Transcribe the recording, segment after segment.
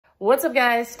What's up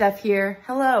guys, Steph here.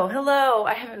 Hello.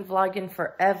 I haven't vlogged in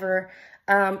forever.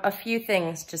 A few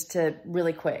things just to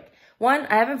really quick. One,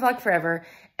 I haven't vlogged forever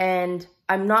and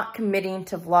I'm not committing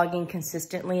to vlogging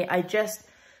consistently. I just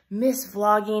miss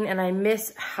vlogging and I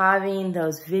miss having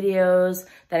those videos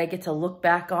that I get to look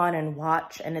back on and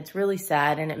watch, and it's really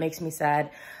sad and it makes me sad.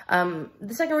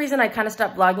 The second reason I kind of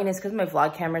stopped vlogging is because my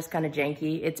vlog camera is kind of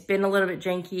janky. It's been a little bit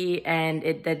janky and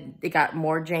it got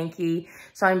more janky.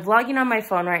 So I'm vlogging on my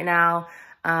phone right now.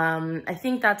 I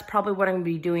think that's probably what I'm gonna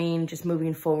be doing just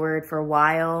moving forward for a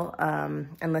while,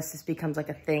 unless this becomes like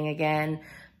a thing again.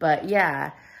 But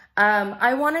yeah,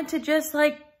 I wanted to just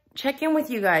check in with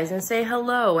you guys and say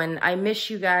hello, and I miss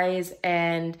you guys,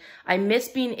 and I miss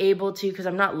being able to, because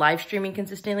I'm not live streaming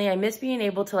consistently, I miss being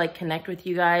able to connect with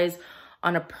you guys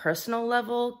on a personal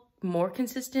level more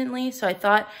consistently. So I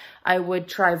thought I would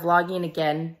try vlogging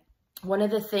again. One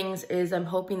of the things is I'm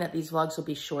hoping that these vlogs will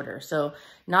be shorter. So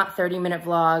not 30-minute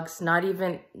vlogs, not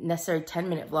even necessarily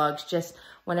 10-minute vlogs, just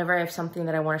whenever I have something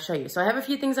that I want to show you. So I have a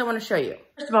few things I want to show you.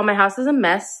 First of all, my house is a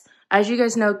mess. As you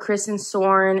guys know, Chris and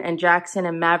Soren and Jackson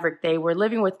and Maverick, they were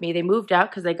living with me. They moved out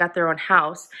because they got their own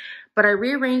house. But I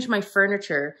rearranged my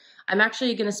furniture. I'm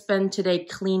actually going to spend today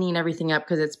cleaning everything up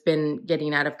because it's been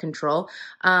getting out of control.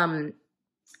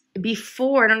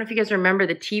 Before, I don't know if you guys remember,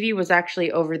 the TV was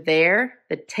actually over there.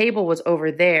 The table was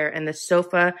over there and the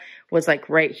sofa was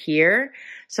right here.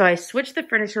 So I switched the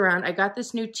furniture around. I got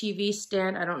this new TV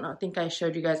stand. I think I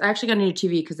showed you guys. I actually got a new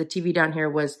TV because the TV down here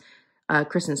was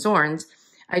Chris and Soren's.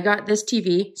 I got this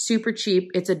TV, super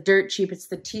cheap. It's a dirt cheap. It's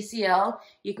the TCL.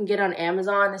 You can get on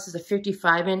Amazon. This is a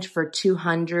 55-inch for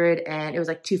 $200, and it was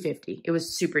like $250. It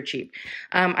was super cheap.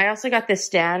 I also got this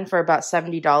stand for about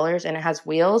 $70, and it has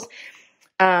wheels.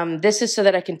 This is so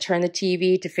that I can turn the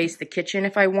TV to face the kitchen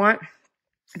if I want.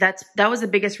 That was the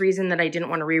biggest reason that I didn't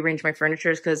want to rearrange my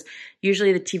furniture, is because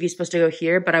usually the TV is supposed to go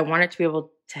here, but I want it to be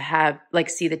able to have,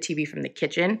 see the TV from the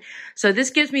kitchen. So this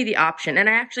gives me the option, and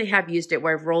I actually have used it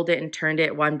where I've rolled it and turned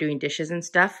it while I'm doing dishes and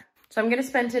stuff. So I'm going to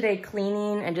spend today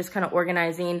cleaning and just kind of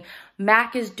organizing.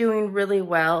 Mac is doing really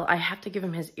well. I have to give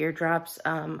him his eardrops.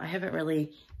 I haven't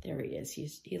really, there he is.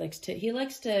 He likes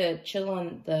to chill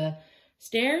on the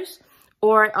stairs,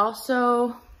 or I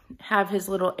also have his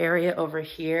little area over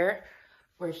here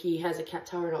where he has a cat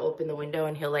tower and I'll open the window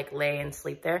and he'll lay and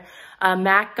sleep there.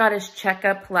 Mac got his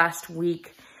checkup last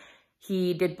week.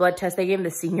 He did blood tests. They gave him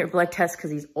the senior blood test because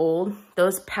he's old.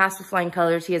 Those passed with flying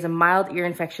colors. He has a mild ear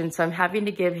infection, so I'm having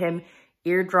to give him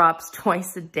ear drops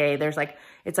twice a day.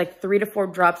 It's 3 to 4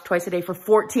 drops twice a day for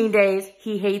 14 days.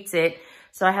 He hates it.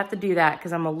 So I have to do that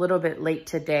because I'm a little bit late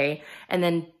today. And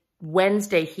then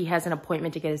Wednesday, he has an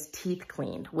appointment to get his teeth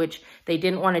cleaned, which they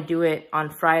didn't want to do it on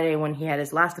Friday when he had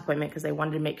his last appointment because they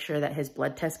wanted to make sure that his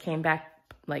blood test came back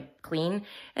clean,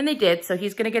 and they did. So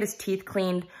he's going to get his teeth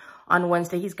cleaned on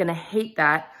Wednesday. He's going to hate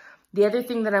that. The other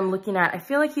thing that I'm looking at, I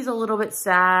feel like he's a little bit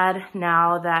sad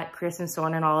now that Chris and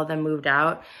Soren and all of them moved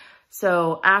out.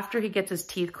 So after he gets his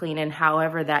teeth cleaned, and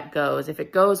however that goes, if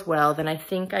it goes well, then I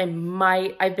think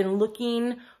I've been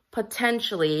looking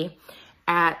potentially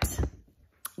at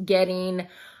getting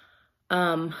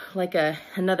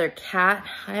another cat.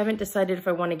 I haven't decided if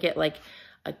I want to get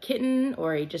a kitten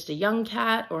or just a young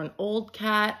cat or an old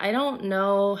cat. I don't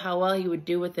know how well he would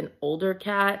do with an older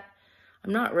cat.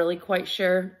 I'm not really quite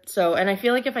sure. So, and I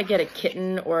feel like if I get a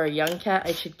kitten or a young cat,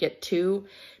 I should get 2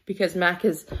 because Mac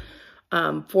is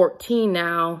 14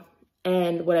 now.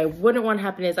 And what I wouldn't want to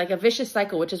happen is a vicious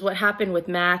cycle, which is what happened with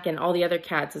Mac and all the other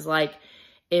cats, is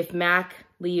if Mac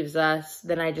leaves us,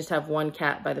 then I just have 1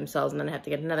 cat by themselves and then I have to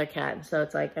get another cat. So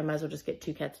it's I might as well just get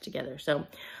 2 cats together. So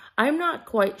I'm not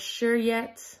quite sure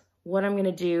yet what I'm going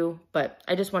to do, but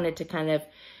I just wanted to kind of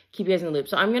keep you guys in the loop.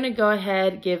 So I'm going to go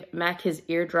ahead, give Mac his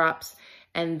eardrops,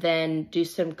 and then do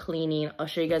some cleaning. I'll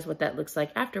show you guys what that looks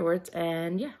like afterwards.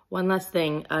 And yeah, one last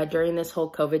thing, during this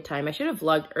whole COVID time, I should have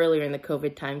vlogged earlier in the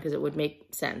COVID time because it would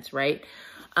make sense, right?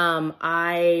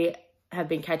 I have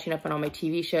been catching up on all my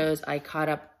TV shows. I caught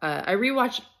up, I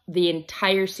rewatched the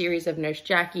entire series of Nurse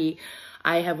Jackie.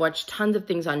 I have watched tons of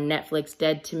things on Netflix,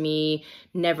 Dead to Me,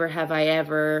 Never Have I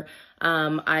Ever.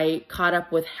 I caught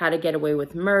up with How to Get Away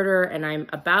with Murder, and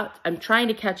I'm trying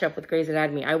to catch up with Grey's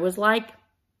Anatomy. I was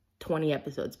 20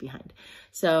 episodes behind.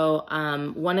 So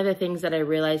one of the things that I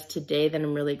realized today that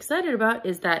I'm really excited about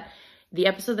is that the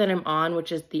episode that I'm on,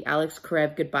 which is the Alex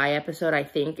Karev goodbye episode, I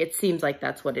think, it seems like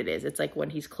that's what it is. It's when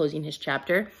he's closing his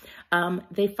chapter.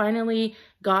 They finally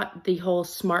got the whole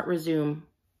Smart Resume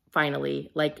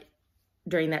finally,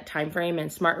 during that time frame.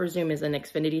 And Smart Resume is an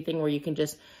Xfinity thing where you can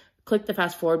just click the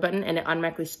fast forward button and it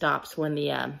automatically stops when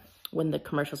the when the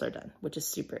commercials are done, which is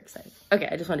super exciting. Okay,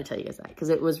 I just wanted to tell you guys that because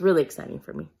it was really exciting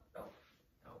for me. Oh,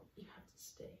 you have to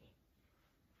stay.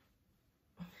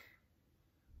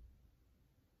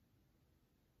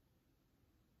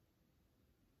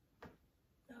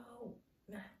 No.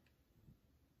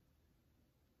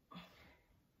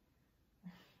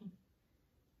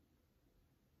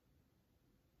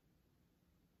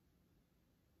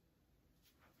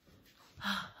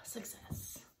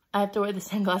 Success. I have to wear the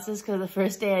sunglasses because the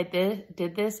first day I did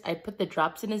this, I put the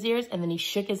drops in his ears and then he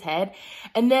shook his head.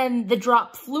 And then the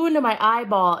drop flew into my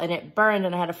eyeball and it burned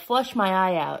and I had to flush my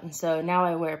eye out. And so now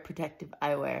I wear protective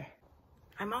eyewear.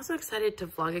 I'm also excited to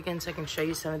vlog again so I can show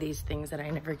you some of these things that I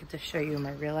never get to show you in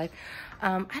my real life.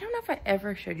 I don't know if I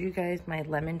ever showed you guys my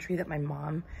lemon tree that my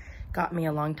mom got me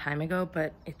a long time ago,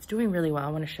 but it's doing really well.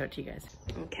 I want to show it to you guys.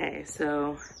 Okay,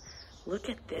 so look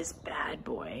at this bad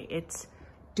boy. It's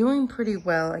doing pretty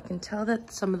well. I can tell that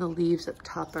some of the leaves up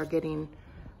top are getting,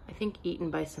 I think,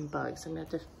 eaten by some bugs. I'm gonna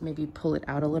have to maybe pull it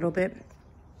out a little bit.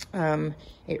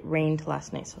 It rained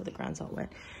last night, so the ground's all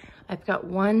wet. I've got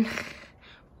one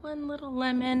little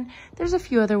lemon. There's a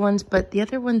few other ones, but the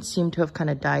other ones seem to have kind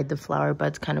of died. The flower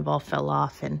buds kind of all fell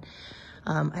off, and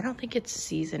I don't think it's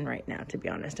season right now, to be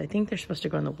honest. I think they're supposed to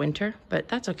go in the winter, but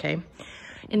that's okay.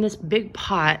 In this big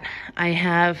pot, I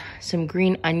have some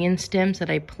green onion stems that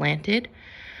I planted.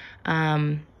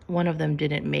 One of them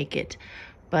didn't make it,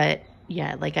 but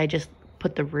yeah, like I just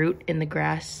put the root in the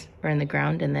grass or in the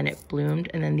ground and then it bloomed.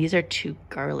 And then these are 2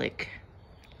 garlic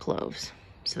cloves.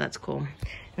 So that's cool. And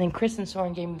then Chris and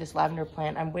Soren gave me this lavender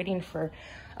plant. I'm waiting for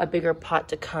a bigger pot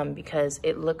to come because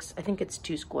it looks, I think it's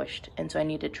too squished. And so I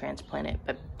need to transplant it,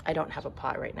 but I don't have a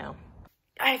pot right now.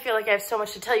 I feel like I have so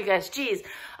much to tell you guys. Geez.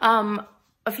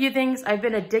 A few things. I've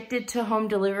been addicted to home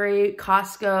delivery,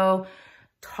 Costco,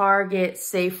 Target,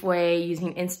 Safeway,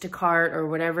 using Instacart or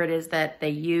whatever it is that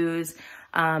they use.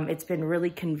 It's been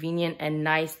really convenient and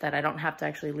nice that I don't have to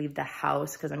actually leave the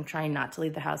house because I'm trying not to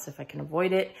leave the house if I can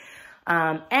avoid it.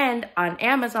 And on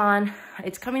Amazon,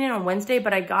 it's coming in on Wednesday,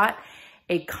 but I got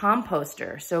a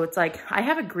composter. So it's like, I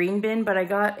have a green bin, but I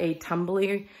got a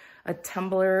tumbler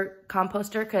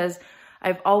composter because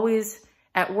I've always,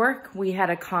 at work, we had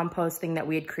a compost thing that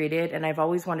we had created and I've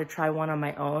always wanted to try one on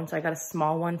my own. So I got a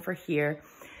small one for here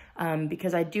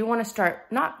because I do want to start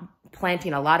not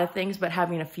planting a lot of things, but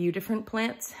having a few different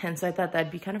plants. And so I thought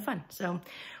that'd be kind of fun. So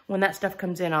when that stuff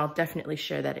comes in, I'll definitely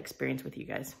share that experience with you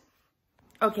guys.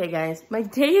 Okay, guys, my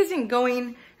day isn't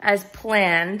going as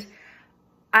planned.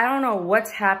 I don't know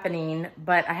what's happening,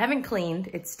 but I haven't cleaned.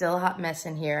 It's still a hot mess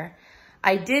in here.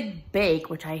 I did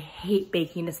bake, which I hate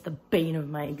baking. It's the bane of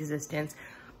my existence.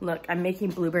 Look, I'm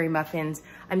making blueberry muffins.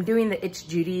 I'm doing the It's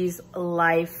Judy's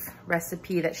Life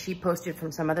recipe that she posted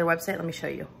from some other website. Let me show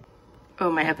you. Oh,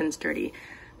 my oven's dirty.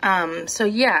 So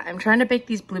yeah, I'm trying to bake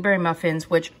these blueberry muffins,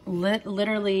 which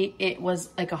literally, it was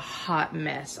like a hot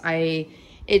mess.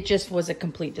 It just was a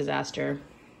complete disaster.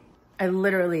 I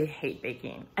literally hate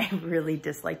baking. I really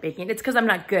dislike baking. It's because I'm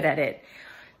not good at it.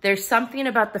 There's something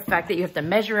about the fact that you have to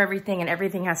measure everything and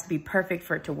everything has to be perfect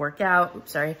for it to work out.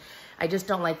 Oops, sorry. I just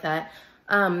don't like that.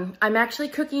 I'm actually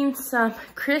cooking some,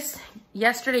 Chris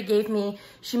yesterday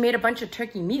she made a bunch of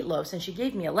turkey meatloaves and she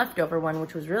gave me a leftover one,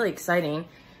 which was really exciting.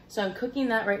 So I'm cooking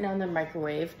that right now in the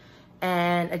microwave.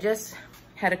 And I just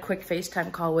had a quick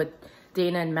FaceTime call with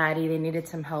Dana and Maddie. They needed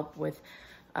some help with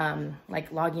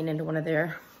like logging into one of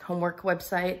their homework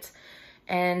websites.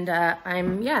 And so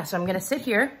I'm gonna sit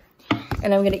here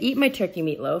and I'm gonna eat my turkey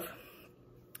meatloaf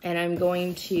and I'm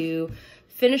going to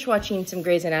finish watching some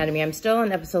Grey's Anatomy. I'm still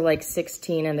on episode like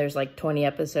 16 and there's like 20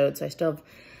 episodes, so I still have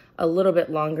a little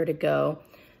bit longer to go.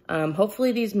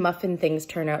 Hopefully these muffin things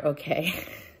turn out okay.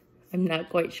 I'm not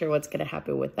quite sure what's gonna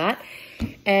happen with that.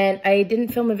 And I didn't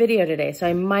film a video today, so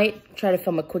I might try to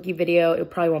film a quickie video. It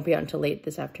probably won't be out until late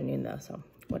this afternoon though, so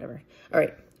whatever. All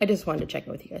right, I just wanted to check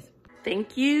in with you guys.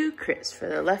 Thank you, Chris, for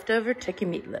the leftover turkey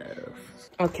meatloaf.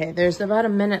 Okay, there's about a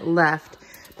minute left,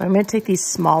 but I'm gonna take these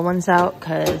small ones out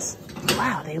because,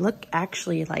 wow, they look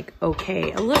actually like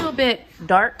okay. A little bit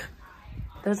dark.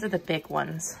 Those are the big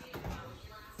ones.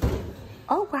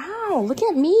 Oh, wow, look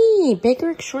at me, baker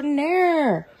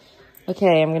extraordinaire.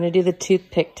 Okay, I'm gonna do the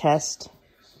toothpick test.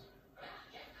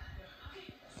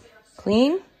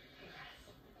 Clean?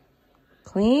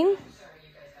 Clean?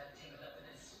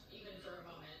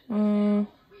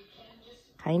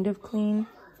 Kind of clean.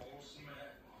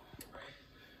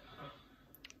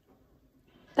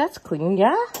 That's clean,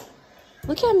 yeah?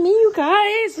 Look at me, you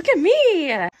guys. Look at me.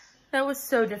 That was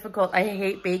so difficult. I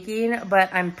hate baking,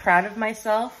 but I'm proud of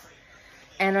myself.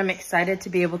 And I'm excited to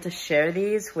be able to share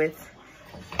these with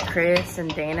Chris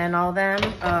and Dana and all them.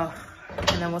 Oh,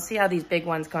 And then we'll see how these big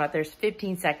ones come out. There's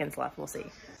 15 seconds left. We'll see.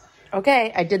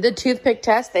 Okay, I did the toothpick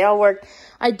test. They all worked.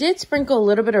 I did sprinkle a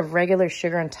little bit of regular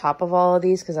sugar on top of all of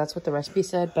these because that's what the recipe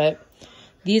said, but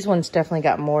these ones definitely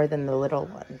got more than the little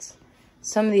ones.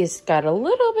 Some of these got a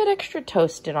little bit extra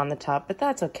toasted on the top, but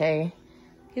that's okay.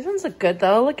 These ones look good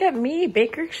though. Look at me,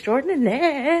 baker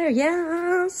extraordinaire,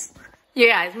 yes. You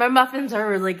guys, my muffins are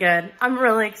really good. I'm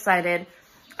really excited.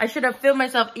 I should have filmed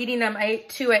myself eating them. I ate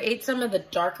two. I ate some of the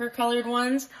darker colored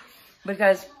ones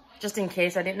because just in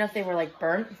case, I didn't know if they were like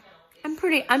burnt.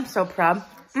 I'm so proud.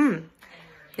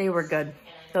 They were good.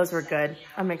 Those were good.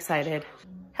 I'm excited.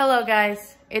 Hello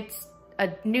guys, it's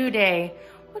a new day.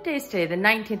 What day is today? The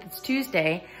 19th, it's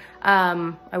Tuesday.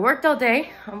 I worked all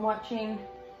day. I'm watching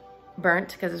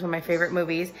Burnt because it's one of my favorite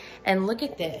movies. And look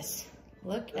at this.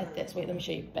 Look at this. Wait, let me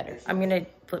show you better. I'm gonna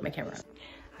flip my camera.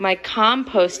 My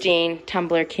composting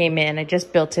tumbler came in. I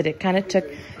just built it. It kind of took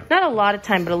not a lot of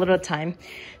time, but a little time.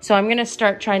 So I'm gonna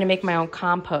start trying to make my own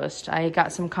compost. I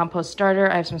got some compost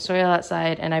starter. I have some soil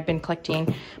outside and I've been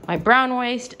collecting my brown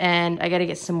waste and I gotta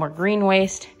get some more green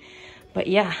waste. But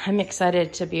yeah, I'm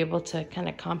excited to be able to kind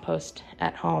of compost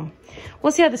at home.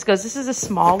 We'll see how this goes. This is a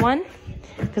small one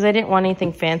because I didn't want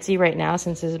anything fancy right now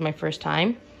since this is my first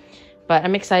time. But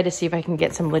I'm excited to see if I can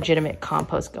get some legitimate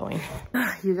compost going.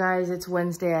 You guys, it's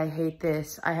Wednesday. I hate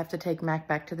this. I have to take Mac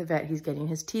back to the vet. He's getting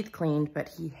his teeth cleaned, but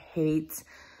he hates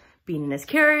being in his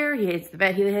carrier. He hates the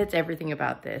vet. He hates everything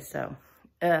about this. So,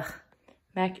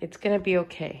 Mac, it's going to be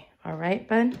okay. All right,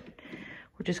 bud?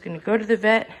 We're just going to go to the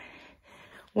vet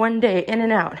one day, in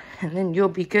and out, and then you'll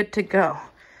be good to go.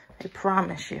 I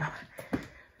promise you.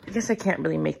 I guess I can't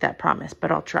really make that promise,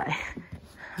 but I'll try.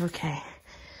 Okay.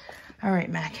 All right,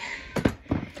 Mac.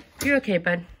 You're okay,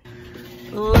 bud.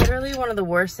 Literally one of the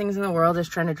worst things in the world is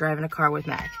trying to drive in a car with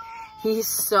Mac. He's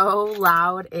so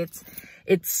loud. It's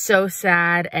so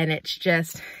sad, and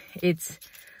it's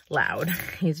loud.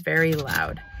 He's very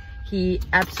loud. He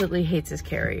absolutely hates his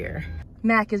carrier.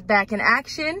 Mac is back in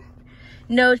action.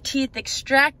 No teeth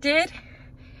extracted.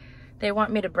 They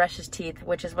want me to brush his teeth,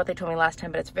 which is what they told me last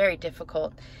time, but it's very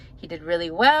difficult. He did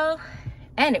really well,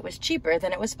 and it was cheaper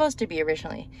than it was supposed to be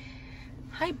originally.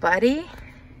 Hi, buddy.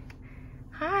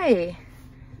 Hi.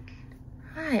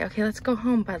 Hi. Okay, let's go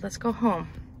home, bud. Let's go home.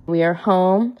 We are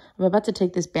home. I'm about to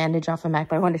take this bandage off of Mac,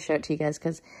 but I wanted to show it to you guys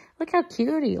because look how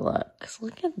cute he looks.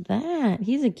 Look at that.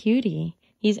 He's a cutie.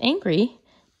 He's angry,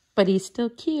 but he's still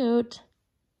cute.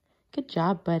 Good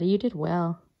job, buddy. You did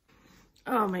well.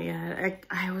 Oh my God.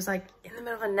 I was like in the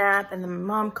middle of a nap and then my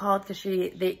mom called because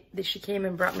she came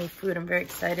and brought me food. I'm very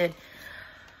excited.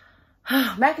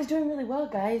 Mac is doing really well,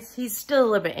 guys. He's still a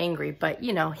little bit angry, but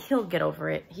you know, he'll get over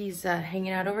it. He's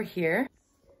hanging out over here.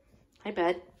 Hi,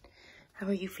 bud. How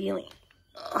are you feeling?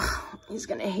 Ugh, he's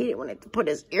gonna hate it when I have to put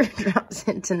his eardrops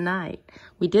in tonight.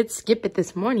 We did skip it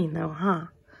this morning though, huh?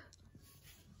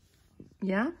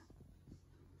 Yeah?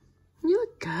 You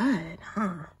look good,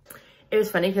 huh? It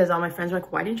was funny because all my friends were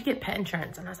like, why didn't you get pet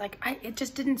insurance? And I was like, it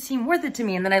just didn't seem worth it to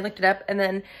me. And then I looked it up and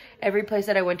then every place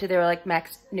that I went to, they were like,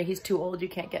 Max, you know, he's too old. You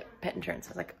can't get pet insurance. I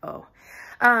was like, oh.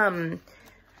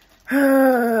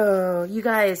 Oh, you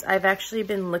guys, I've actually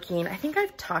been looking, I think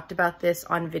I've talked about this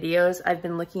on videos. I've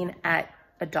been looking at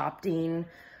adopting,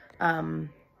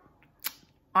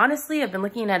 honestly, I've been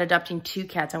looking at adopting 2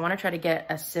 cats. I want to try to get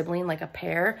a sibling, like a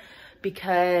pair,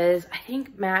 because I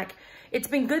think Mac, it's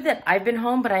been good that I've been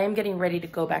home, but I am getting ready to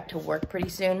go back to work pretty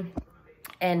soon.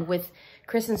 And with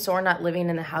Chris and Soar not living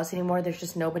in the house anymore, there's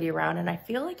just nobody around. And I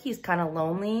feel like he's kind of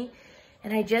lonely.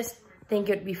 And I just think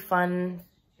it'd be fun,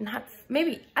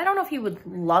 I don't know if he would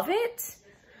love it,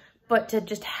 but to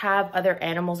just have other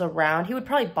animals around. He would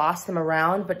probably boss them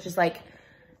around, but just like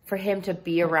for him to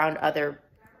be around other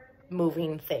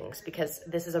moving things, because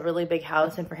this is a really big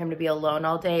house and for him to be alone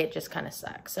all day, it just kind of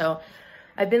sucks. So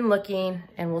I've been looking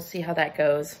and we'll see how that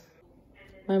goes.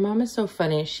 My mom is so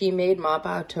funny. She made ma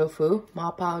pao tofu,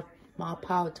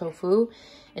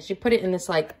 and she put it in this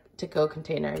like to-go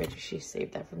container. I bet you she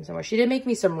saved that from somewhere. She did make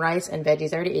me some rice and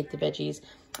veggies. I already ate the veggies.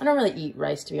 I don't really eat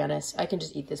rice, to be honest. I can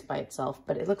just eat this by itself,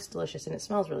 but it looks delicious and it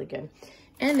smells really good.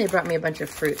 And they brought me a bunch of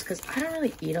fruits because I don't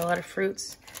really eat a lot of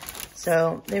fruits.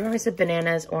 So they brought me some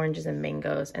bananas, oranges, and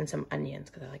mangoes, and some onions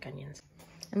because I like onions.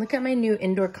 And look at my new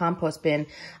indoor compost bin.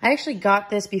 I actually got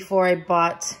this before I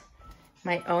bought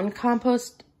my own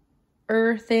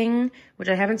composter thing, which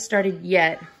I haven't started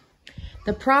yet.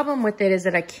 The problem with it is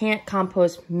that I can't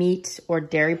compost meat or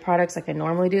dairy products like I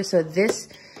normally do. So this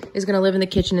is going to live in the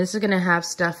kitchen. This is going to have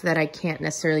stuff that I can't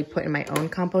necessarily put in my own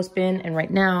compost bin. And right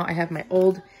now I have my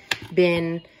old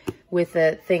bin with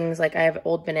the things like I have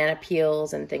old banana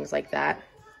peels and things like that.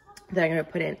 that I'm gonna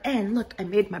put in. And look, I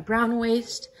made my brown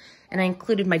waste and I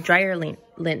included my dryer lint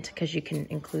because you can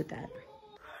include that.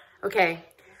 Okay,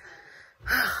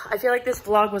 I feel like this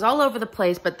vlog was all over the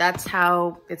place, but that's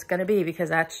how it's gonna be because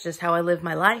that's just how I live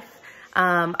my life.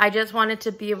 I just wanted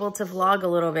to be able to vlog a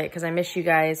little bit because I miss you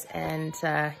guys, and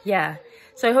yeah.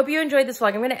 So I hope you enjoyed this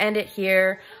vlog. I'm gonna end it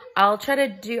here. I'll try to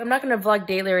do, I'm not gonna vlog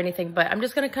daily or anything, but I'm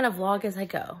just gonna kind of vlog as I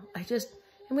go.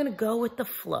 I'm gonna go with the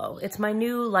flow. It's my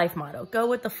new life motto, go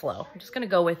with the flow. I'm just gonna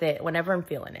go with it whenever I'm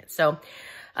feeling it. So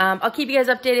I'll keep you guys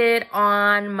updated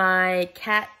on my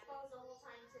cat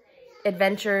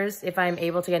adventures if I'm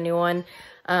able to get a new one.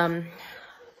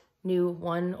 New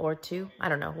one or two, I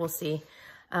don't know, we'll see.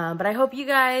 But I hope you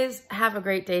guys have a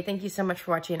great day. Thank you so much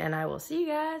for watching, and I will see you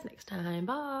guys next time.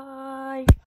 Bye.